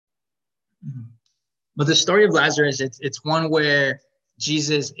Mhm. But the story of Lazarus, it's one where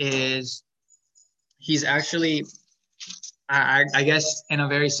Jesus he's actually, I guess, in a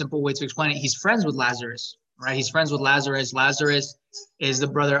very simple way to explain it, he's friends with Lazarus, right? He's friends with Lazarus. Lazarus is the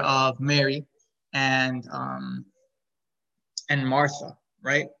brother of Mary and um, and Martha,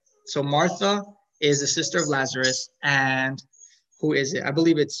 right? So Martha is the sister of Lazarus, and who is it? I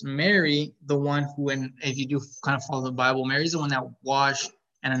believe it's Mary, the one who, and if you do kind of follow the Bible, Mary's the one that washed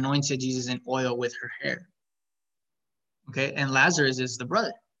and anointed Jesus in oil with her hair. Okay, and Lazarus is the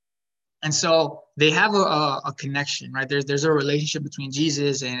brother. And so they have a connection, right? There's a relationship between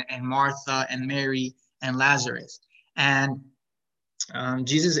Jesus and Martha and Mary and Lazarus. And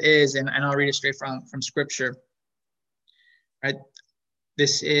Jesus is, and I'll read it straight from scripture, right?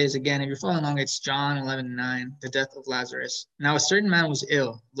 This is, again, if you're following along, it's John 11:9, the death of Lazarus. Now a certain man was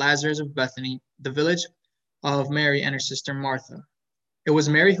ill, Lazarus of Bethany, the village of Mary and her sister Martha. It was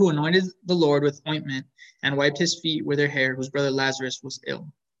Mary who anointed the Lord with ointment and wiped his feet with her hair, whose brother Lazarus was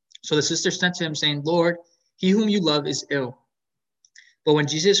ill. So the sister sent to him, saying, Lord, he whom you love is ill. But when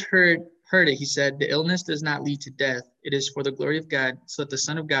Jesus heard it, he said, the illness does not lead to death. It is for the glory of God, so that the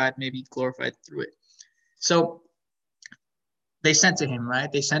Son of God may be glorified through it. So they sent to him,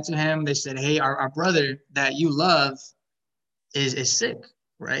 right? They sent to him, they said, hey, our brother that you love is sick,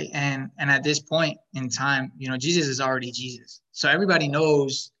 right? And at this point in time, Jesus is already Jesus. So everybody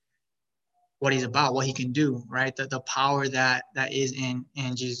knows what he's about, what he can do, right? The power that is in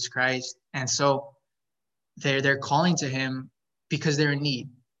Jesus Christ. And so they're calling to him because they're in need,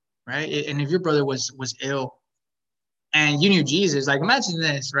 right? And if your brother was ill and you knew Jesus, like imagine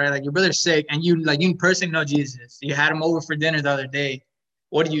this, right? Like your brother's sick and you personally know Jesus. You had him over for dinner the other day.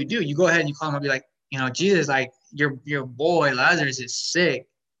 What do? You go ahead and you call him and be like, Jesus, like your boy Lazarus is sick.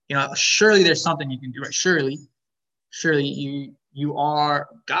 Surely there's something you can do, right? Surely you are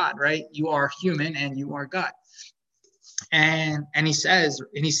God, right? You are human and you are God. And he says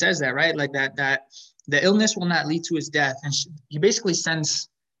that, right? Like that the illness will not lead to his death. And he basically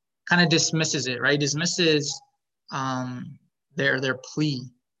kind of dismisses it, right? Dismisses their plea.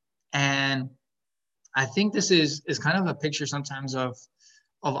 And I think this is kind of a picture sometimes of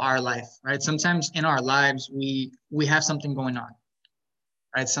our life, right? Sometimes in our lives we have something going on,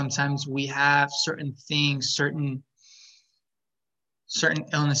 right? Sometimes we have certain things, certain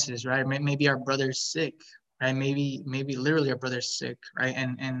illnesses, right? Maybe our brother's sick, right? Maybe literally our brother's sick, right?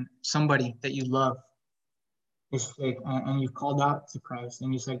 And somebody that you love is sick, and you've called out to Christ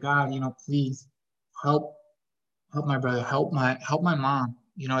and you said, God, please help my brother, help my mom,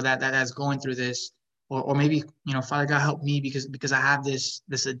 that's going through this, or maybe, Father God, help me because I have this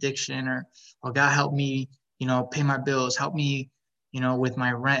addiction, or God, help me, pay my bills, help me, with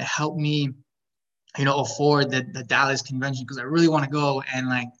my rent, help me, afford the Dallas convention because I really want to go, and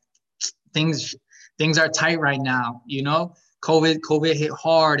like things are tight right now, COVID hit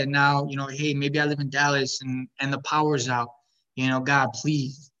hard, and now, hey, maybe I live in Dallas and the power's out, God,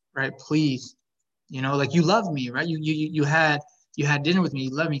 please, right, please, like you love me, right? You had dinner with me,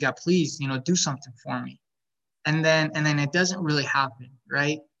 you love me, God, please, do something for me. And then it doesn't really happen,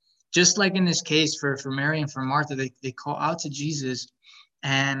 right? Just like in this case for Mary and for Martha, they call out to Jesus,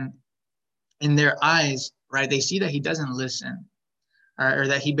 and in their eyes, right, they see that he doesn't listen, or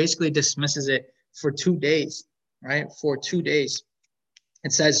that he basically dismisses it for 2 days, right? For 2 days.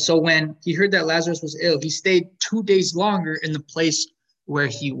 It says, so when he heard that Lazarus was ill, he stayed 2 days longer in the place where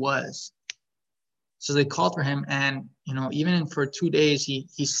he was. So they called for him, and even for 2 days, he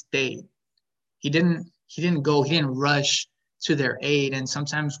stayed. He didn't go. He didn't rush to their aid. And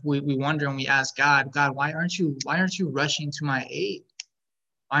sometimes we wonder and we ask God, why aren't you rushing to my aid?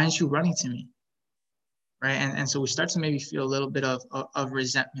 Why aren't you running to me? Right? And so we start to maybe feel a little bit of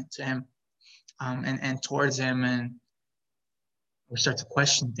resentment to him, and towards him, and we start to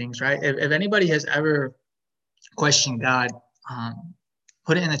question things. Right? If anybody has ever questioned God,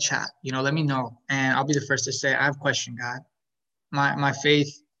 put it in the chat. Let me know, and I'll be the first to say I've questioned God. My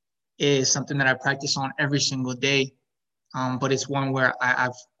faith is something that I practice on every single day, but it's one where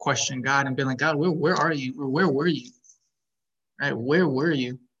I've questioned God and been like, God, where are you? Or where were you? Right? Where were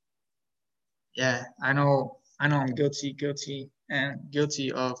you? Yeah, I know I'm guilty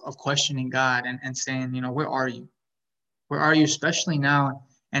of questioning God and saying, where are you? Where are you? Especially now.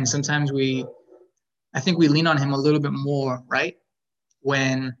 And sometimes I think we lean on him a little bit more, right?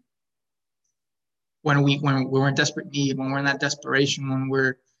 When we're in desperate need, when we're in that desperation, when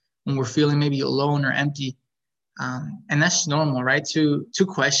we're feeling maybe alone or empty. And that's normal, right? To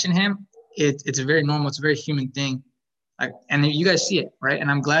question him, it's a very normal, it's a very human thing. Like, and you guys see it, right?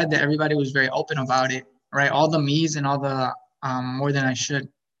 And I'm glad that everybody was very open about it, right? All the me's and all the more than I should,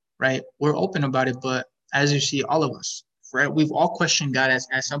 right? We're open about it, but as you see, all of us, right? We've all questioned God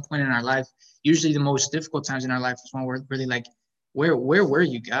at some point in our life. Usually the most difficult times in our life is when we're really like, where were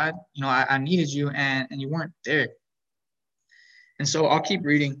you, God? You know, I needed you and you weren't there. And so I'll keep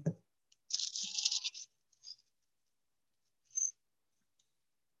reading.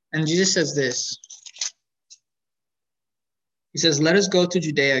 And Jesus says this. He says, let us go to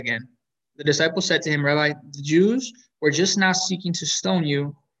Judea again. The disciples said to him, Rabbi, the Jews were just now seeking to stone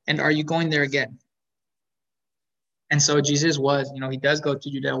you, and are you going there again? And so Jesus was, you know, he does go to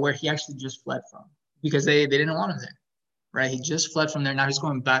Judea where he actually just fled from because they didn't want him there, right? He just fled from there. Now he's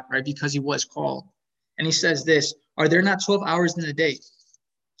going back, right? Because he was called. And he says this, are there not 12 hours in the day?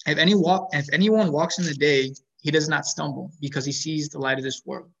 If anyone walks in the day, he does not stumble because he sees the light of this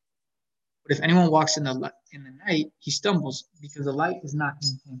world. But if anyone walks in the night, he stumbles because the light is not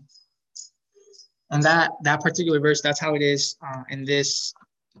in him. And that particular verse, that's how it is in this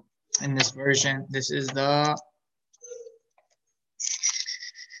version. This is the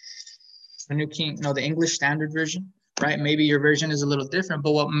the English Standard Version, right? Maybe your version is a little different,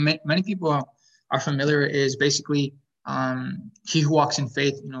 but what many people are familiar is basically he who walks in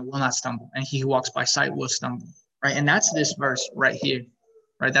faith, will not stumble, and he who walks by sight will stumble, right? And that's this verse right here,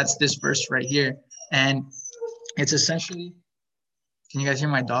 right? That's this verse right here, and it's essentially. Can you guys hear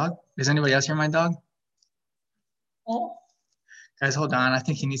my dog? Does anybody else hear my dog? Oh, guys, hold on. I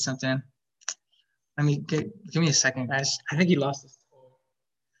think he needs something. Let me give me a second, guys. I think he lost his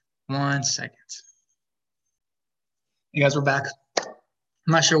toy. 1 second. You guys, we're back. I'm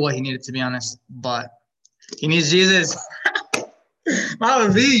not sure what he needed, to be honest, but he needs Jesus.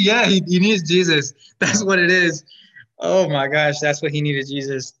 Mama V, yeah, he needs Jesus. That's what it is. Oh my gosh, that's what he needed,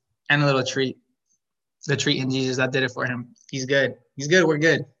 Jesus. And a little treat. The treat in Jesus, that did it for him. He's good. He's good. We're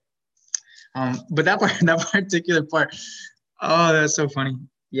good. But that particular part, oh, that's so funny.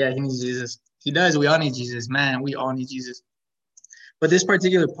 Yeah, he needs Jesus. He does. We all need Jesus. Man, we all need Jesus. But this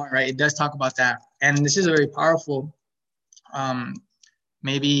particular part, right, it does talk about that. And this is a very powerful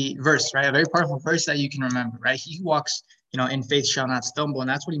maybe verse, right? A very powerful verse that you can remember, right? He who walks, in faith shall not stumble. And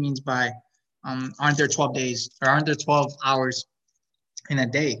that's what he means by aren't there 12 days or aren't there 12 hours in a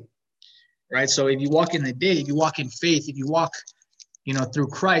day, right? So if you walk in the day, if you walk in faith, if you walk, through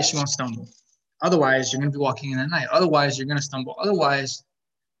Christ, you won't stumble. Otherwise, you're going to be walking in the night. Otherwise, you're going to stumble. Otherwise,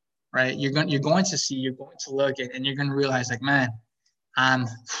 right, you're going to see, you're going to look at, and you're going to realize, like, man, I'm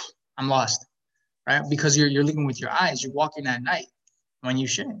lost, right? Because you're looking with your eyes. You're walking at night when you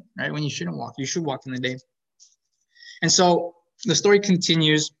shouldn't, right? When you shouldn't walk. You should walk in the day. And so the story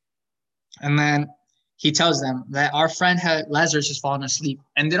continues, and then he tells them that our friend Lazarus has fallen asleep,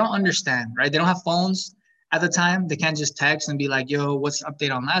 and they don't understand, right? They don't have phones at the time. They can't just text and be like, yo, what's the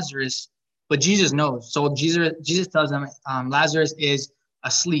update on Lazarus? But Jesus knows. So Jesus tells them Lazarus is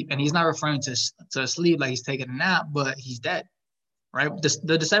asleep, and he's not referring to sleep like he's taking a nap, but he's dead, right?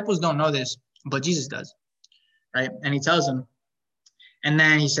 The disciples don't know this, but Jesus does, right? And he tells them, and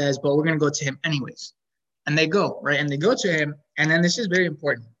then he says, but we're going to go to him anyways. And they go, right? And they go to him, and then this is very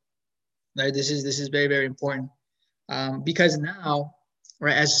important, right? This is very, very important because now,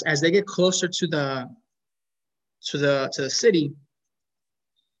 right, as they get closer to the city,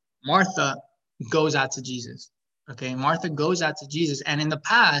 Martha goes out to Jesus. Okay, Martha goes out to Jesus, and in the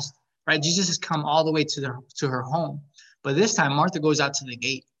past, right, Jesus has come all the way to her home, but this time Martha goes out to the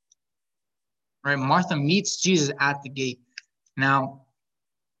gate. Right, Martha meets Jesus at the gate. Now,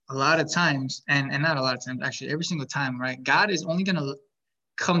 a lot of times, and not a lot of times, actually, every single time, right, God is only going to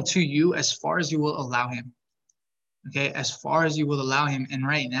come to you as far as you will allow him. Okay, as far as you will allow him. And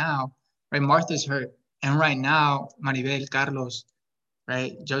right now, right, Martha's hurt, and right now, Maribel, Carlos,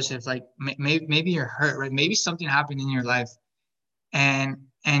 right, Joseph, like maybe you're hurt, right? Maybe something happened in your life, and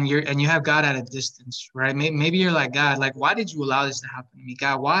you have God at a distance, right? Maybe you're like, God, like, why did you allow this to happen to me,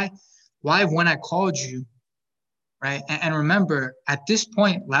 God? Why when I called you, right? And remember, at this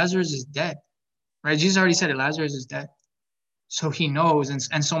point, Lazarus is dead, right? Jesus already said it. Lazarus is dead, so he knows,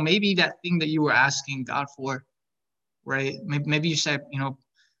 and so maybe that thing that you were asking God for, right? Maybe you said,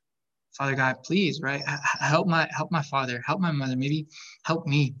 Father God, please, right? Help my father, help my mother, maybe help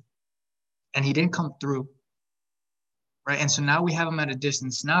me. And he didn't come through, right? And so now we have him at a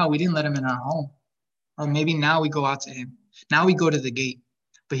distance. Now we didn't let him in our home. Or maybe now we go out to him. Now we go to the gate.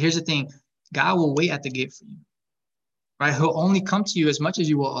 But here's the thing, God will wait at the gate for you, right? He'll only come to you as much as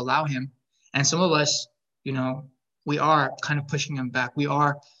you will allow him. And some of us, we are kind of pushing him back. We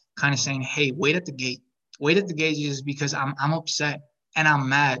are kind of saying, hey, wait at the gate. Wait at the gate, Jesus, because I'm upset and I'm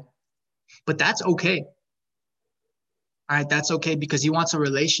mad. But that's okay. All right, that's okay because he wants a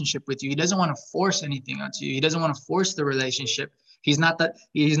relationship with you. He doesn't want to force anything onto you. He doesn't want to force the relationship. He's not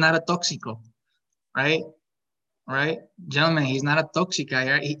a toxico, right? Right? Gentlemen, he's not a toxic guy.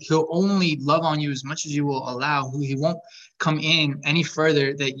 Right? He'll only love on you as much as you will allow. He won't come in any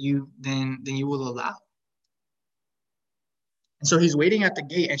further than you will allow. And so he's waiting at the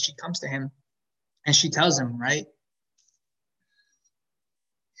gate, and she comes to him and she tells him, right?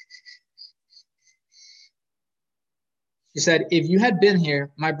 She said, if you had been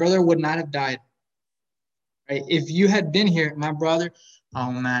here, my brother would not have died. Right? If you had been here, my brother,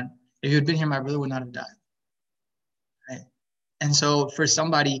 oh man, if you had been here, my brother would not have died. Right? And so for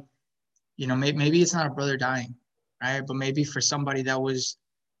somebody, maybe it's not a brother dying, right? But maybe for somebody that was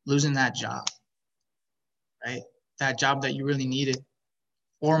losing that job, right? That job that you really needed.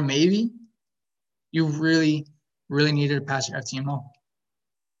 Or maybe you really, really needed to pass your FTMO.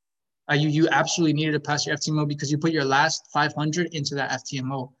 You absolutely needed to pass your FTMO because you put your last 500 into that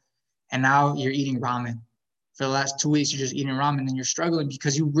FTMO. And now you're eating ramen. For the last 2 weeks, you're just eating ramen and you're struggling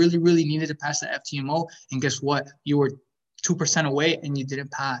because you really, really needed to pass that FTMO. And guess what? You were 2% away and you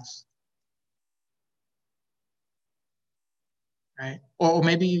didn't pass. Right? Or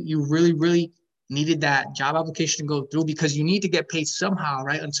maybe you really, really needed that job application to go through because you need to get paid somehow,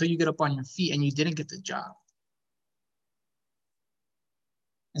 right? Until you get up on your feet and you didn't get the job.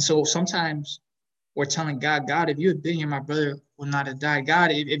 And so sometimes we're telling God, if you had been here, my brother would not have died.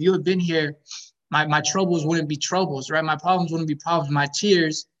 God, if you had been here, my troubles wouldn't be troubles, right? My problems wouldn't be problems. My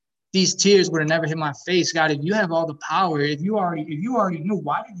tears, these tears would have never hit my face. God, if you have all the power, if you already knew,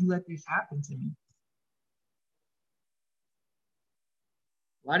 why did you let this happen to me?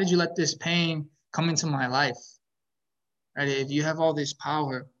 Why did you let this pain come into my life? Right? If you have all this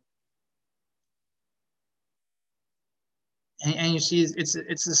power. And you see, it's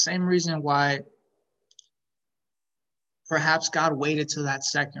the same reason why perhaps God waited till that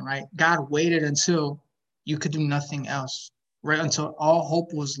second, right? God waited until you could do nothing else, right? Until all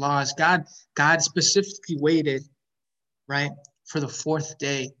hope was lost. God specifically waited, right, for the fourth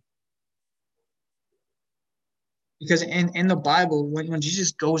day. Because in the Bible, when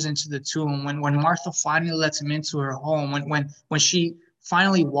Jesus goes into the tomb, when Martha finally lets him into her home, when she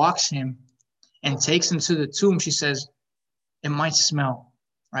finally walks him and takes him to the tomb, she says, it might smell,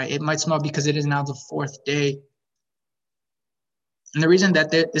 right? It might smell because it is now the fourth day. And the reason that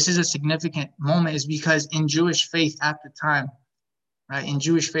this is a significant moment is because in Jewish faith at the time, right? In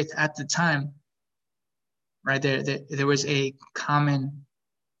Jewish faith at the time, right, there was a common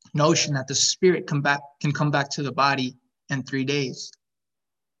notion that the spirit can come back to the body in 3 days.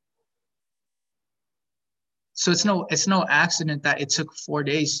 So it's no accident that it took 4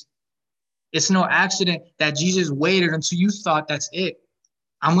 days. It's no accident that Jesus waited until you thought that's it.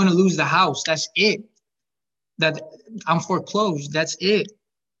 I'm going to lose the house. That's it. That I'm foreclosed. That's it.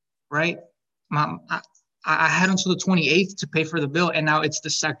 Right? I had until the 28th to pay for the bill, and now it's the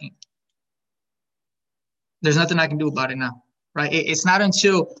 2nd. There's nothing I can do about it now. Right? It's not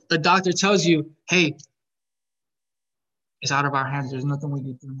until the doctor tells you, hey, it's out of our hands. There's nothing we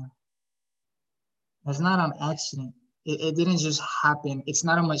can do now. That's not an accident. It didn't just happen. It's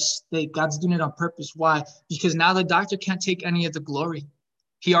not a mistake. God's doing it on purpose. Why? Because now the doctor can't take any of the glory.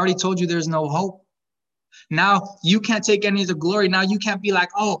 He already told you there's no hope. Now you can't take any of the glory. Now you can't be like,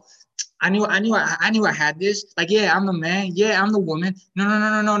 oh, I knew I had this. Like, yeah, I'm the man. Yeah, I'm the woman.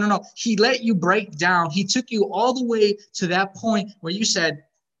 No. He let you break down. He took you all the way to that point where you said,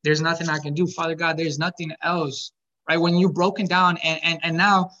 there's nothing I can do. Father God, there's nothing else. Right? When you're broken down and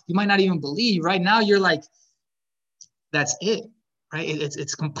now you might not even believe. Right now you're like, that's it. Right?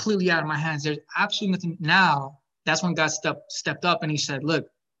 It's completely out of my hands. There's absolutely nothing. Now that's when God stepped up and he said, look,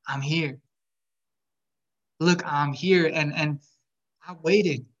 I'm here. Look, I'm here. And I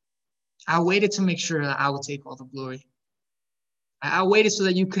waited. I waited to make sure that I would take all the glory. I waited so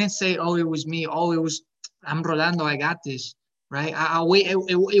that you couldn't say, oh, it was me. Oh, I'm Rolando. I got this. Right? I wait.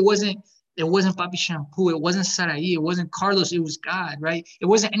 It wasn't Papi Shampoo. It wasn't Sarai. It wasn't Carlos. It was God. Right? It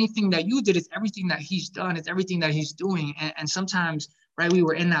wasn't anything that you did. It's everything that he's done. It's everything that he's doing. And sometimes, right, we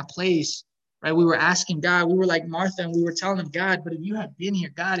were in that place. Right? We were asking God. We were like Martha and we were telling him, God, but if you had been here,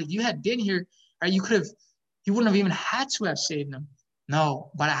 God, if you had been here, right, you wouldn't have even had to have saved them.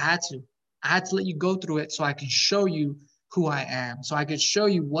 No, but I had to. I had to let you go through it so I can show you who I am, so I could show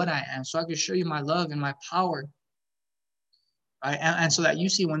you what I am, so I could show you my love and my power. Right? And so that you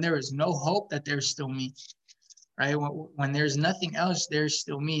see when there is no hope, that there's still me. Right? When there's nothing else, there's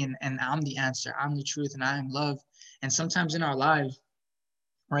still me. And I'm the answer. I'm the truth and I am love. And sometimes in our lives,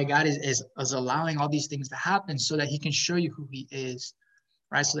 right, God is allowing all these things to happen so that he can show you who he is.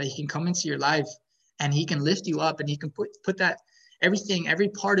 Right? So that he can come into your life and he can lift you up and he can put that everything, every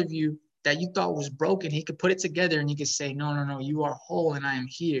part of you, that you thought was broken, he could put it together and he could say, no, no, no, you are whole and I am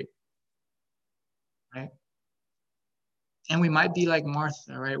here, right? And we might be like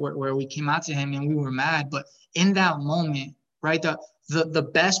Martha, right? Where we came out to him and we were mad, but in that moment, right? The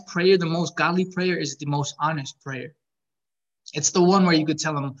best prayer, the most godly prayer is the most honest prayer. It's the one where you could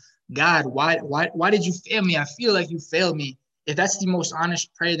tell him, God, why did you fail me? I feel like you failed me. If that's the most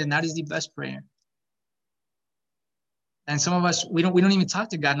honest prayer, then that is the best prayer. And some of us, we don't even talk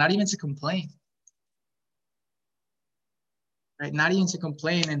to God, not even to complain. Right? Not even to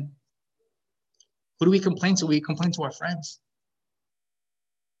complain. And who do we complain to? We complain to our friends.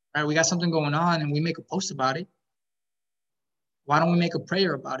 Right? We got something going on and we make a post about it. Why don't we make a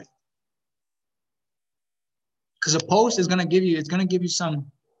prayer about it? Because a post is gonna give you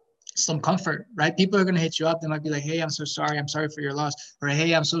some comfort, right? People are gonna hit you up. They might be like, hey, I'm so sorry. I'm sorry for your loss. Or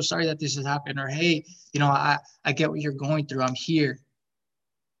hey, I'm so sorry that this has happened. Or hey, I get what you're going through. I'm here.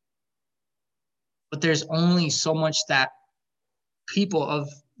 But there's only so much that people of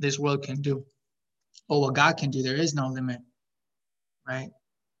this world can do. But what God can do, there is no limit, right?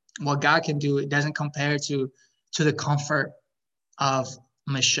 What God can do, it doesn't compare to the comfort of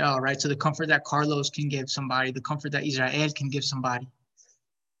Michelle, right? To the comfort that Carlos can give somebody, the comfort that Israel can give somebody,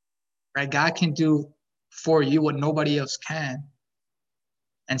 right? God can do for you what nobody else can.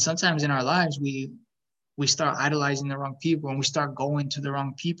 And sometimes in our lives, we start idolizing the wrong people and we start going to the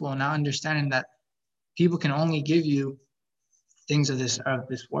wrong people and not understanding that people can only give you things of this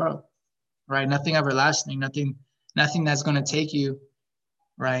world, right? Nothing everlasting, nothing that's going to take you,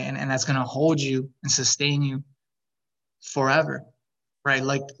 right? And that's going to hold you and sustain you forever, right?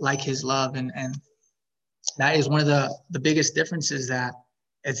 Like his love. And that is one of the biggest differences that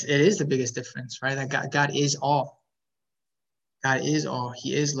it is the biggest difference, right? That God is all. God is all.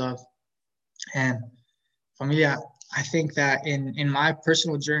 He is love. And familia, I think that in my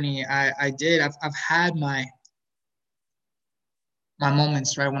personal journey, I've had my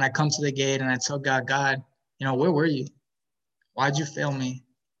moments, right? When I come to the gate and I tell God, where were you? Why'd you fail me?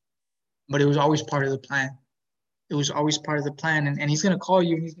 But it was always part of the plan. It was always part of the plan. And he's going to call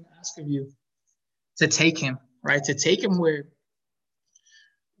you and he's going to ask of you to take him, right? To take him where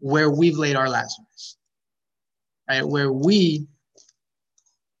we've laid our Lazarus, right? Where we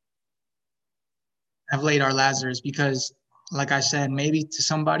have laid our Lazarus, because like I said, maybe to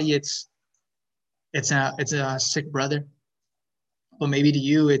somebody it's a sick brother, but maybe to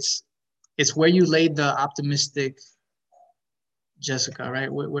you it's where you laid the optimistic Jessica, right?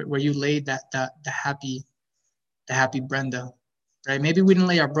 Where you laid the happy Brenda, right? Maybe we didn't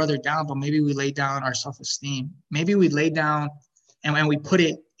lay our brother down, but maybe we laid down our self-esteem. Maybe we laid down and we put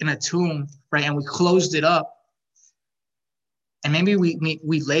it in a tomb, right? And we closed it up. And maybe we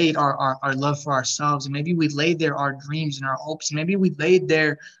laid our love for ourselves, and maybe we laid there our dreams and our hopes. And maybe we laid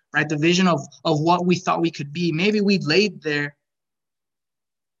there, right, the vision of what we thought we could be. Maybe we laid there,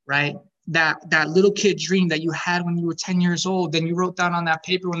 right, that little kid dream that you had when you were 10 years old. Then you wrote down on that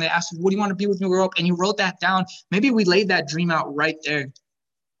paper when they asked you, what do you want to be when you grow up? And you wrote that down. Maybe we laid that dream out right there.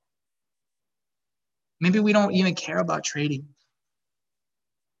 Maybe we don't even care about trading,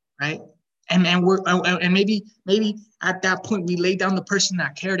 right? And maybe at that point we laid down the person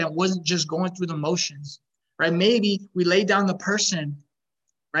that cared, that wasn't just going through the motions, right? Maybe we laid down the person,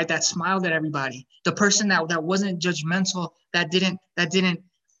 right, that smiled at everybody, the person that wasn't judgmental, that didn't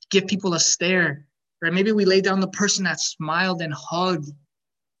give people a stare, right? Maybe we laid down the person that smiled and hugged,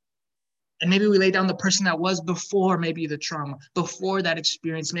 and maybe we laid down the person that was before maybe the trauma, before that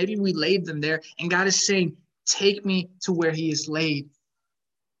experience. Maybe we laid them there, and God is saying, take me to where he is laid.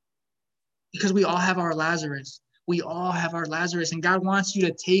 Because we all have our Lazarus. We all have our Lazarus, and God wants you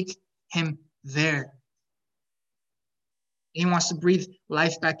to take him there. He wants to breathe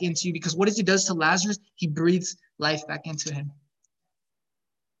life back into you, because what he does to Lazarus, he breathes life back into him.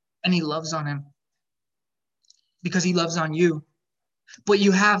 And he loves on him because he loves on you. But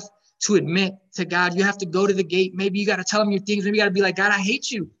you have to admit to God, you have to go to the gate. Maybe you got to tell him your things. Maybe you got to be like, God, I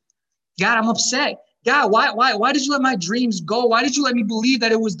hate you. God, I'm upset. God, why did you let my dreams go? Why did you let me believe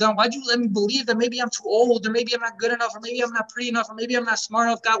that it was done? Why did you let me believe that maybe I'm too old, or maybe I'm not good enough, or maybe I'm not pretty enough, or maybe I'm not smart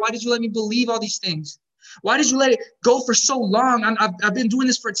enough? God, why did you let me believe all these things? Why did you let it go for so long? I've been doing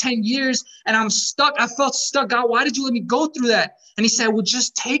this for 10 years and I'm stuck. I felt stuck. God, why did you let me go through that? And he said, well,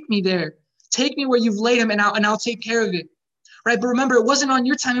 just take me there. Take me where you've laid him, and I'll take care of it. Right. But remember, it wasn't on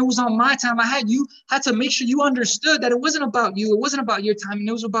your time. It was on my time. You had to make sure you understood that it wasn't about you. It wasn't about your timing.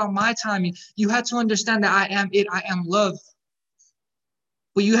 It was about my timing. You had to understand that I am it. I am love.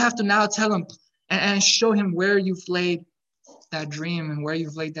 But you have to now tell him and show him where you've laid that dream, and where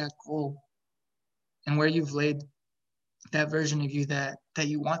you've laid that goal, and where you've laid that version of you that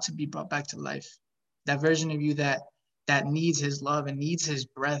you want to be brought back to life, that version of you that needs his love and needs his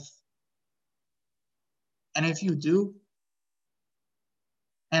breath. And if you do,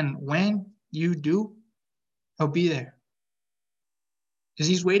 and when you do, he'll be there. Because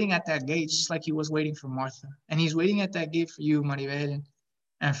he's waiting at that gate, just like he was waiting for Martha. And he's waiting at that gate for you, Maribel,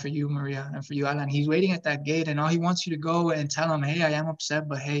 and for you, Maria, and for you, Alan. He's waiting at that gate, and all he wants you to go and tell him, hey, I am upset,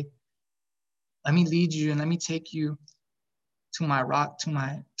 but hey, let me lead you and let me take you to my rock, to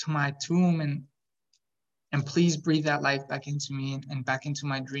my tomb, and please breathe that life back into me and back into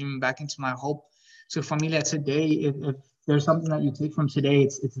my dream, back into my hope. So familia, today, if there's something that you take from today,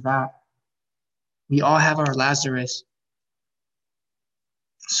 it's that. We all have our Lazarus.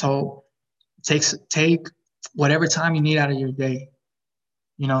 So take whatever time you need out of your day,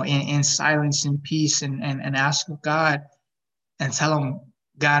 in silence and peace, and ask God and tell him,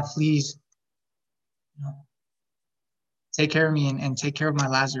 God, please, take care of me and take care of my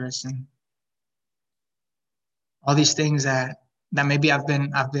Lazarus, and all these things that maybe I've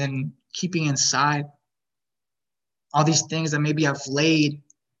been keeping inside, all these things that maybe I've laid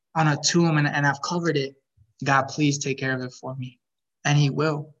on a tomb and I've covered it. God, please take care of it for me. And he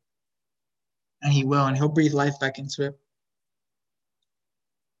will. And he'll breathe life back into it.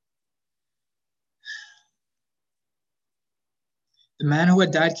 The man who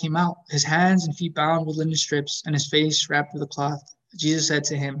had died came out, his hands and feet bound with linen strips and his face wrapped with a cloth. Jesus said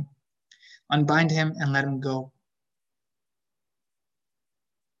to him, unbind him and let him go.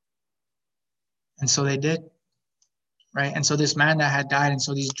 And so they did, right? And so this man that had died, and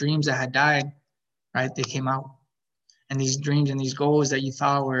so these dreams that had died, right, they came out. And these dreams and these goals that you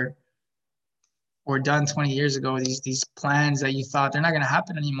thought were done 20 years ago, these plans that you thought they're not going to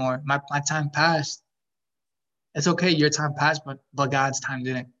happen anymore. My time passed. It's okay, your time passed, but God's time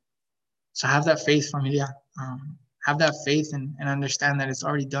didn't. So have that faith, familia. Have that faith and understand that it's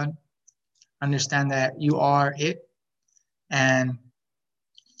already done. Understand that you are it, and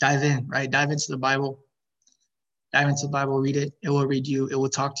dive in, right? Dive into the Bible. Dive into the Bible, read it. It will read you. It will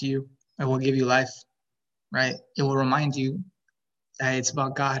talk to you. It will give you life, right? It will remind you that it's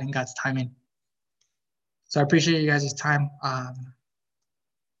about God and God's timing. So I appreciate you guys' time. I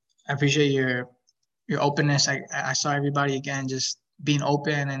appreciate your openness. I saw everybody again just being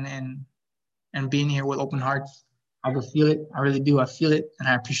open and being here with open hearts. I can feel it. I really do. I feel it, and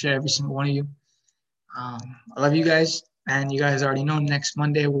I appreciate every single one of you. I love you guys, and you guys already know next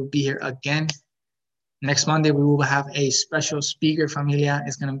Monday we'll be here again. Next Monday we will have a special speaker, familia.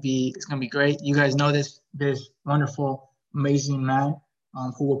 It's gonna be great. You guys know this wonderful, amazing man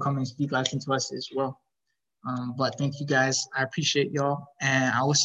who will come and speak life into us as well. But thank you guys. I appreciate y'all, and I will see